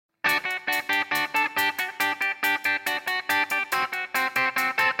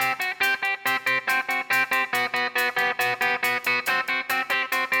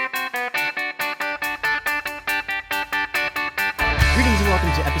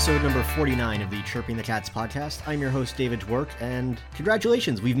to episode number 49 of the Chirping the Cats podcast. I'm your host, David Dwork, and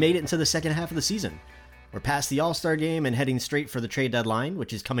congratulations, we've made it into the second half of the season. We're past the All-Star game and heading straight for the trade deadline,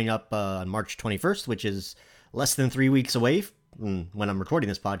 which is coming up on March 21st, which is less than 3 weeks away when I'm recording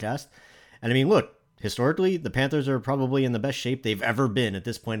this podcast. And I mean, look, historically, the Panthers are probably in the best shape they've ever been at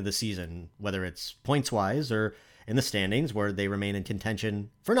this point of the season, whether it's points-wise or in the standings, where they remain in contention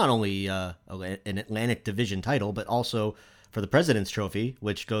for not only an Atlantic Division title, but also for the President's Trophy,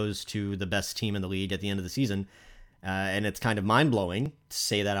 which goes to the best team in the league at the end of the season. And it's kind of mind-blowing to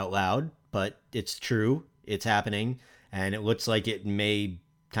say that out loud, but it's true, it's happening, and it looks like it may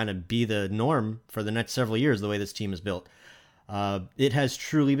kind of be the norm for the next several years, the way this team is built. It has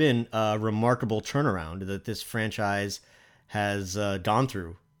truly been a remarkable turnaround that this franchise has gone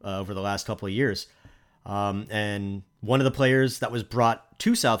through over the last couple of years. And one of the players that was brought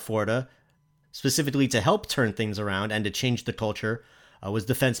to South Florida specifically to help turn things around and to change the culture was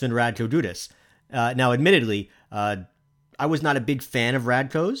defenseman Radko Gudas. Now, admittedly, I was not a big fan of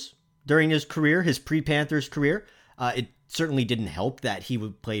Radko's during his career, his pre-Panthers career. It certainly didn't help that he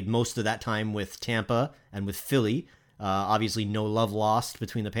played most of that time with Tampa and with Philly. Obviously, no love lost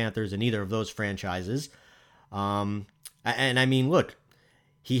between the Panthers and either of those franchises. And I mean, look,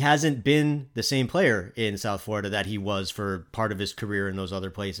 he hasn't been the same player in South Florida that he was for part of his career in those other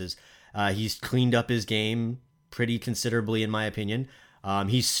places. He's cleaned up his game pretty considerably, in my opinion.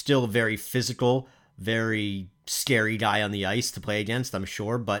 He's still a very physical, very scary guy on the ice to play against, I'm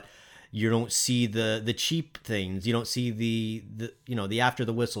sure, but you don't see the cheap things. You don't see the after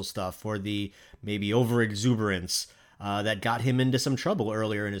the whistle stuff or the maybe over exuberance that got him into some trouble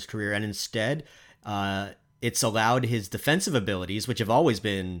earlier in his career. And instead, it's allowed his defensive abilities, which have always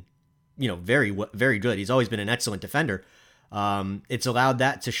been, very, very good. He's always been an excellent defender. It's allowed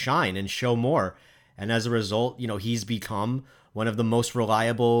that to shine and show more. And as a result, he's become one of the most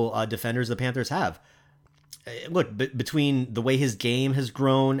reliable defenders the Panthers have. Look, between the way his game has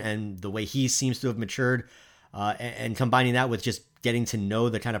grown and the way he seems to have matured, and combining that with just getting to know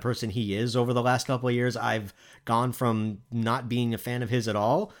the kind of person he is over the last couple of years, I've gone from not being a fan of his at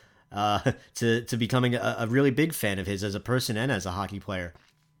all to becoming a really big fan of his as a person and as a hockey player.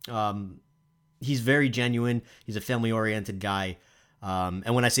 He's very genuine. He's a family-oriented guy.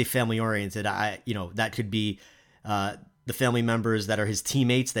 And when I say family-oriented, that could be the family members that are his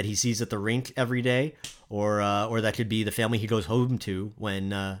teammates that he sees at the rink every day, or that could be the family he goes home to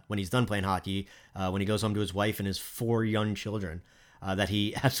when he's done playing hockey, when he goes home to his wife and his 4 young children that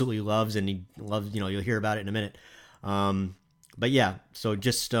he absolutely loves, and he loves, you'll hear about it in a minute. But yeah, so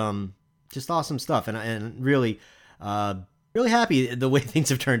just awesome stuff, and really, really happy the way things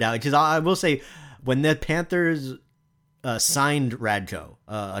have turned out. Because I will say, when the Panthers signed Radko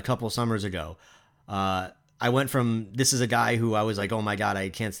a couple summers ago, I went from, this is a guy who I was like, oh my God, I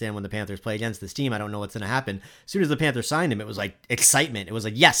can't stand when the Panthers play against this team. I don't know what's going to happen. As soon as the Panthers signed him, it was like excitement. It was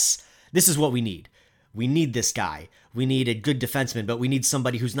like, yes, this is what we need. We need this guy. We need a good defenseman, but we need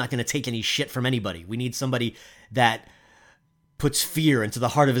somebody who's not going to take any shit from anybody. We need somebody that puts fear into the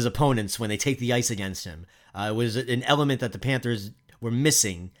heart of his opponents when they take the ice against him. It was an element that the Panthers were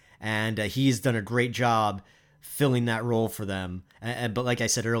missing, and he's done a great job filling that role for them. But like I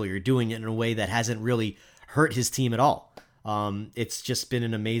said earlier, doing it in a way that hasn't really hurt his team at all. It's just been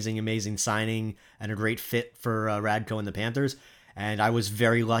an amazing, amazing signing and a great fit for Radko and the Panthers. And I was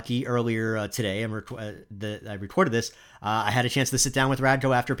very lucky earlier today. I recorded this. I had a chance to sit down with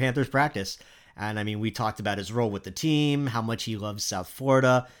Radko after Panthers practice. And I mean, we talked about his role with the team, how much he loves South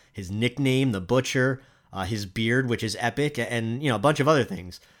Florida, his nickname, the Butcher, his beard, which is epic, and a bunch of other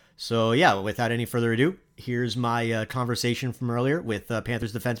things. So yeah, without any further ado, here's my conversation from earlier with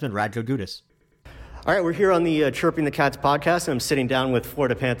Panthers defenseman Radko Gudas. All right, we're here on the Chirping the Cats podcast, and I'm sitting down with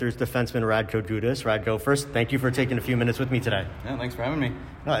Florida Panthers defenseman Radko Gudas. Radko, first, thank you for taking a few minutes with me today. Yeah, thanks for having me.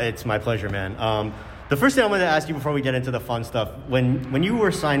 It's my pleasure, man. The first thing I wanted to ask you before we get into the fun stuff, when you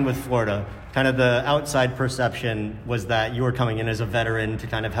were signed with Florida, kind of the outside perception was that you were coming in as a veteran to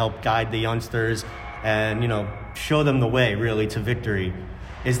kind of help guide the youngsters and, show them the way, really, to victory.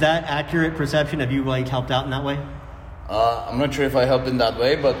 Is that accurate perception? Have you, helped out in that way? I'm not sure if I helped in that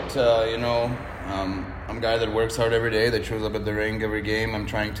way, but, I'm a guy that works hard every day, that shows up at the rink every game. I'm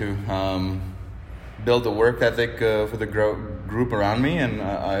trying to build a work ethic for the group around me, and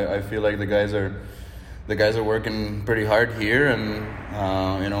I feel like the guys are working pretty hard here.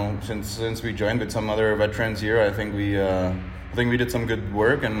 And since we joined with some other veterans here, I think we did some good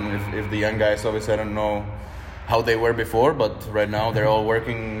work. And if the young guys, obviously, I don't know how they were before, but right now they're all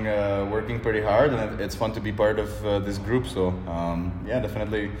working pretty hard, and it's fun to be part of this group. So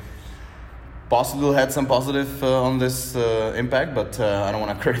definitely possibly had some positive on this impact, but I don't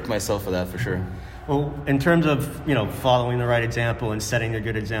want to credit myself for that for sure. Well, in terms of, following the right example and setting a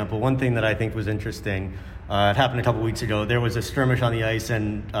good example, one thing that I think was interesting, it happened a couple weeks ago. There was a skirmish on the ice,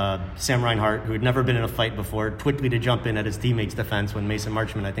 and Sam Reinhart, who had never been in a fight before, quickly to jump in at his teammate's defense when Mason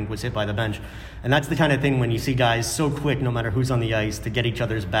Marchman, I think, was hit by the bench. And that's the kind of thing when you see guys so quick, no matter who's on the ice, to get each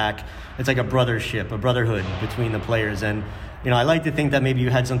other's back. It's like a brothership, a brotherhood between the players. And I like to think that maybe you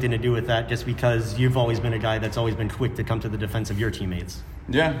had something to do with that, just because you've always been a guy that's always been quick to come to the defense of your teammates.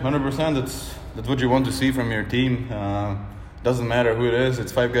 Yeah, 100%. That's what you want to see from your team. Doesn't matter who it is.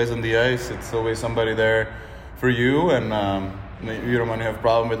 It's 5 guys on the ice. It's always somebody there for you, and you don't want to have a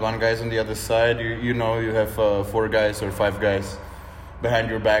problem with one guy's on the other side. You have 4 guys or 5 guys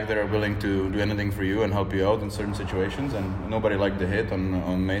behind your back that are willing to do anything for you and help you out in certain situations. And nobody liked the hit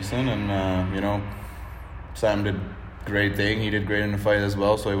on Mason, and Sam did great thing. He did great in the fight as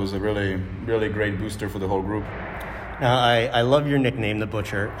well, so it was a really, really great booster for the whole group. Now, I love your nickname, The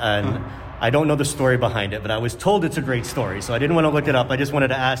Butcher, and I don't know the story behind it, but I was told it's a great story, so I didn't want to look it up. I just wanted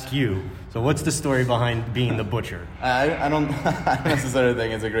to ask you, so what's the story behind being The Butcher? I don't necessarily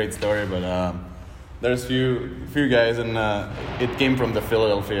think it's a great story, but there's few guys, and it came from the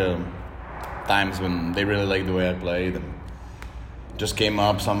Philadelphia times when they really liked the way I played, and just came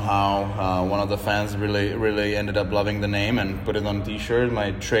up somehow. One of the fans really ended up loving the name and put it on a t-shirt.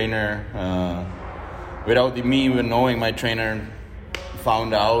 My trainer, without me even knowing, my trainer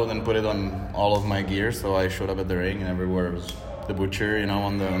found out and put it on all of my gear. So I showed up at the ring, and everywhere was The Butcher,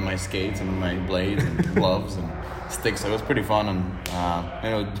 on my skates and my blades and gloves and sticks. So it was pretty fun,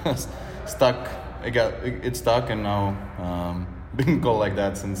 and stuck. It stuck, and now been called like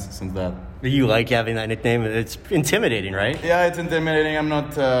that since that. You like having that nickname? It's intimidating, right? Yeah, it's intimidating. I'm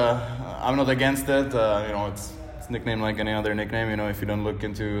not against it. It's nickname like any other nickname. If you don't look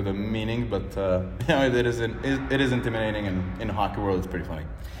into the meaning, but it is intimidating, and in the hockey world, it's pretty funny.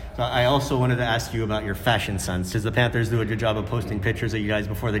 So I also wanted to ask you about your fashion sense, because the Panthers do a good job of posting pictures of you guys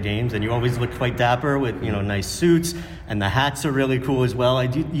before the games, and you always look quite dapper with nice suits, and the hats are really cool as well.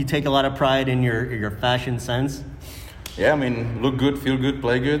 You take a lot of pride in your fashion sense. Yeah, look good, feel good,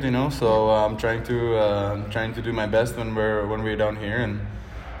 play good, So I'm trying to do my best when we're down here, and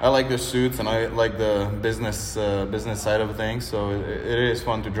I like the suits and I like the business side of things. So it is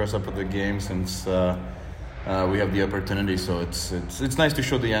fun to dress up at the game since we have the opportunity. So it's nice to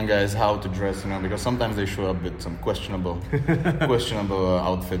show the young guys how to dress, because sometimes they show up with some questionable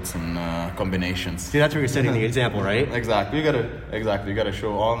outfits and combinations. See, that's where you're setting the example, right? Exactly. You gotta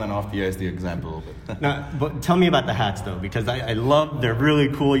show on and off the ice the example a little bit. Now, but tell me about the hats though, because I love, they're really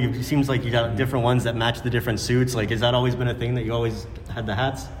cool. It seems like you got different ones that match the different suits. Like, has that always been a thing that you always had the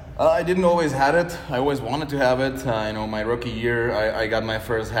hats? I didn't always have it. I always wanted to have it. My rookie year, I got my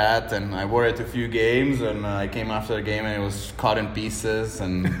first hat, and I wore it to a few games, and I came after the game, and it was cut in pieces,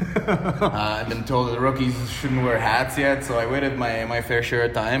 and I've been told that rookies shouldn't wear hats yet, so I waited my fair share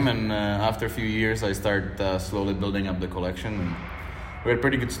of time, and after a few years, I started slowly building up the collection. And we had a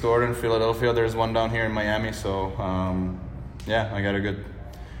pretty good store in Philadelphia. There's one down here in Miami, so I got a good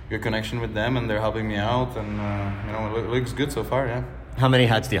connection with them, and they're helping me out, and it looks good so far, yeah. How many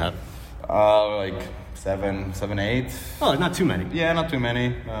hats do you have? Like seven, 8. Oh, not too many. Yeah, not too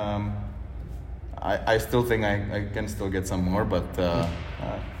many. I still think I can still get some more, but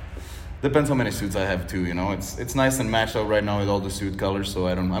depends how many suits I have too. It's nice and matched out right now with all the suit colors, so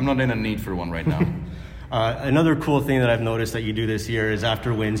I'm not in a need for one right now. Another cool thing that I've noticed that you do this year is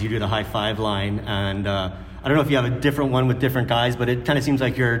after wins, you do the high five line, and I don't know if you have a different one with different guys, but it kind of seems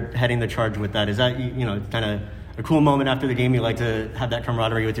like you're heading the charge with that. Is that kind of a cool moment after the game? You like to have that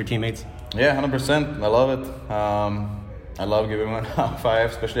camaraderie with your teammates? Yeah, 100%. I love it. I love giving one high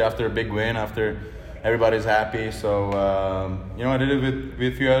five, especially after a big win, after everybody's happy. So, I did it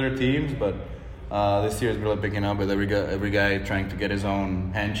with a few other teams, but this year is really picking up with every guy trying to get his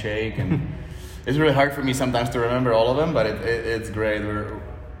own handshake. And it's really hard for me sometimes to remember all of them, but it's great. We're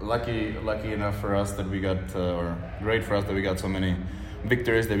lucky enough for us that we got, or great for us that we got so many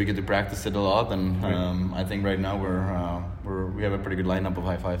victories that we get to practice it a lot, and I think right now we have a pretty good lineup of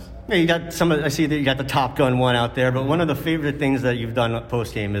high fives. Yeah, you got I see that you got the Top Gun one out there, but one of the favorite things that you've done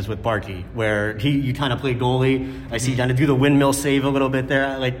post game is with Barkey, where you kind of play goalie. I see you kind of do the windmill save a little bit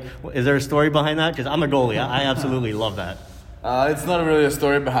there. Like, is there a story behind that? Because I'm a goalie, I absolutely love that. It's not really a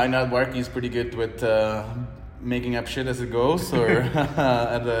story behind that. Barkey's pretty good with making up shit as it goes, or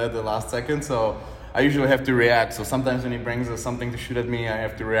at the last second. So I usually have to react. So sometimes when he brings something to shoot at me, I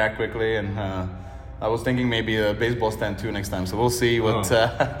have to react quickly. And I was thinking maybe a baseball stand too next time. So we'll see what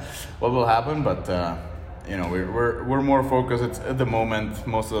will happen. But we're more focused. It's at the moment.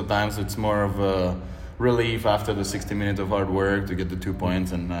 Most of the times, it's more of a relief after the 60 minutes of hard work to get the 2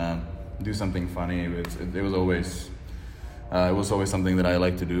 points and do something funny. It was always something that I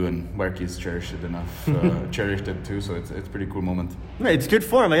like to do, and Barkey's cherished it too. So it's a pretty cool moment. Right, it's good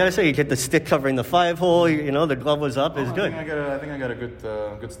form. I gotta say, you get the stick covering the 5-hole. The glove was up. It's good. I think I got a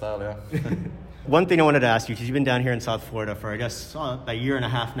good style. Yeah. One thing I wanted to ask you, because you've been down here in South Florida for, I guess, a year and a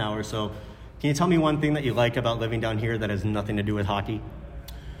half now or so. Can you tell me one thing that you like about living down here that has nothing to do with hockey?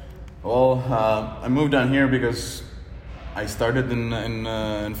 Well, I moved down here because I started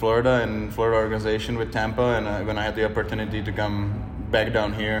in Florida, in Florida organization with Tampa, and when I had the opportunity to come back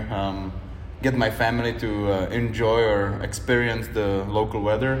down here, get my family to enjoy or experience the local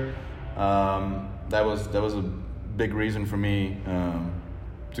weather, that was a big reason for me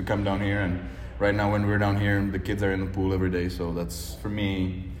to come down here. And right now, when we're down here, the kids are in the pool every day, so that's for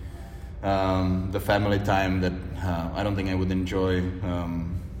me the family time that I don't think I would enjoy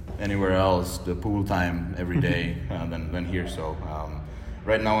anywhere else, the pool time every day than here. So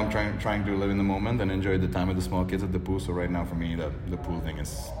right now I'm trying to live in the moment and enjoy the time with the small kids at the pool. So right now for me the pool thing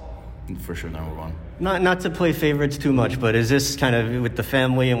is for sure number one. Not to play favorites too much, but is this kind of with the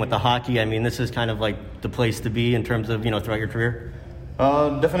family and with the hockey? I mean, this is kind of like the place to be in terms of throughout your career.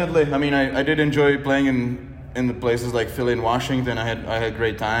 Definitely. I mean, I did enjoy playing in the places like Philly and Washington. I had a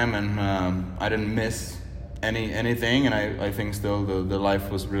great time, and I didn't miss anything, and I think still the life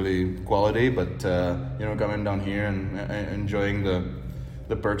was really quality. But coming down here and enjoying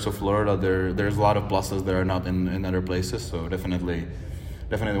the perks of Florida, there's a lot of pluses that are not in other places. So definitely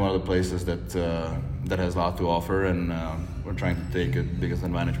one of the places that has a lot to offer, and we're trying to take the biggest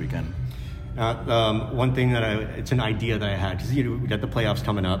advantage we can. One thing it's an idea that I had, because we got the playoffs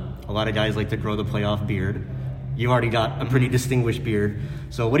coming up. A lot of guys like to grow the playoff beard. You already got a pretty distinguished beard.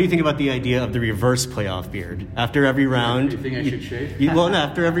 So what do you think about the idea of the reverse playoff beard? After every round... You think I should shave?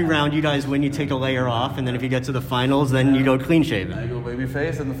 After every round, you guys win, you take a layer off, and then if you get to the finals, then you go clean shaven. I go baby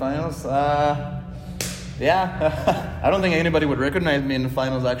face in the finals. Yeah, I don't think anybody would recognize me in the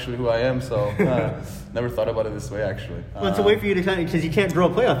finals, actually, who I am, so never thought about it this way, actually. Well, it's a way for you to because you can't grow a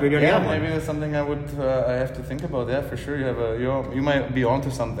playoff beard. Yeah, maybe that's something I have to think about. Yeah, for sure. You might be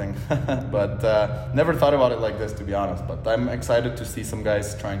onto something, but never thought about it like this, to be honest. But I'm excited to see some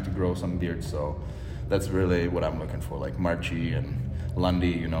guys trying to grow some beards, so that's really what I'm looking for, like Marchi and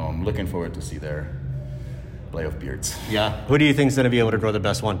Lundy. I'm looking forward to see their playoff beards. Yeah. Who do you think is going to be able to grow the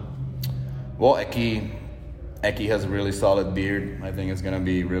best one? Well, Eki has a really solid beard. I think it's going to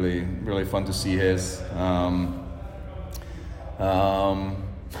be really, really fun to see his. I'm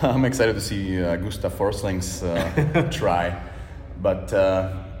excited to see Gustav Forsling's try. But,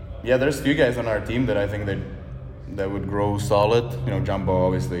 there's a few guys on our team that I think that would grow solid. Jumbo,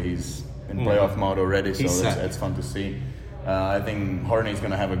 obviously, he's in playoff mode already, so it's fun to see. I think Horney's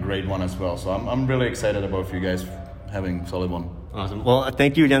going to have a great one as well. So I'm really excited about a few guys having solid one. Awesome. Well,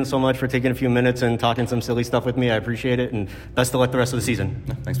 thank you again so much for taking a few minutes and talking some silly stuff with me. I appreciate it, and best of luck the rest of the season.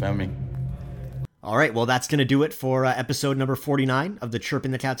 Thanks for having me. All right, well, that's going to do it for episode number 49 of the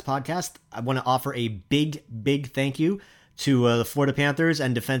Chirping the Cats podcast. I want to offer a big, big thank you to the Florida Panthers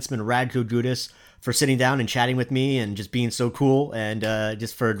and defenseman Radko Gudas for sitting down and chatting with me and just being so cool and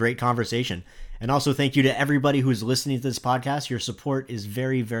just for a great conversation. And also thank you to everybody who's listening to this podcast. Your support is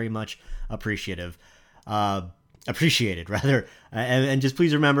very, very much appreciated. And just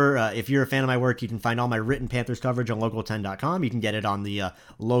please remember, if you're a fan of my work, you can find all my written Panthers coverage on local10.com. You can get it on the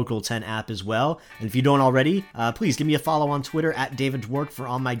Local 10 app as well. And if you don't already, please give me a follow on Twitter at David Dwork for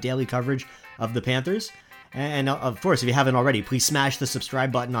all my daily coverage of the Panthers. And of course, if you haven't already, please smash the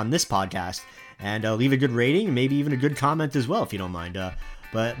subscribe button on this podcast and leave a good rating, maybe even a good comment as well, if you don't mind.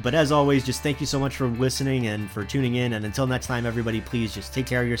 But as always, just thank you so much for listening and for tuning in. And until next time, everybody, please just take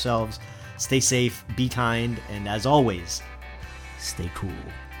care of yourselves. Stay safe, be kind, and as always, stay cool.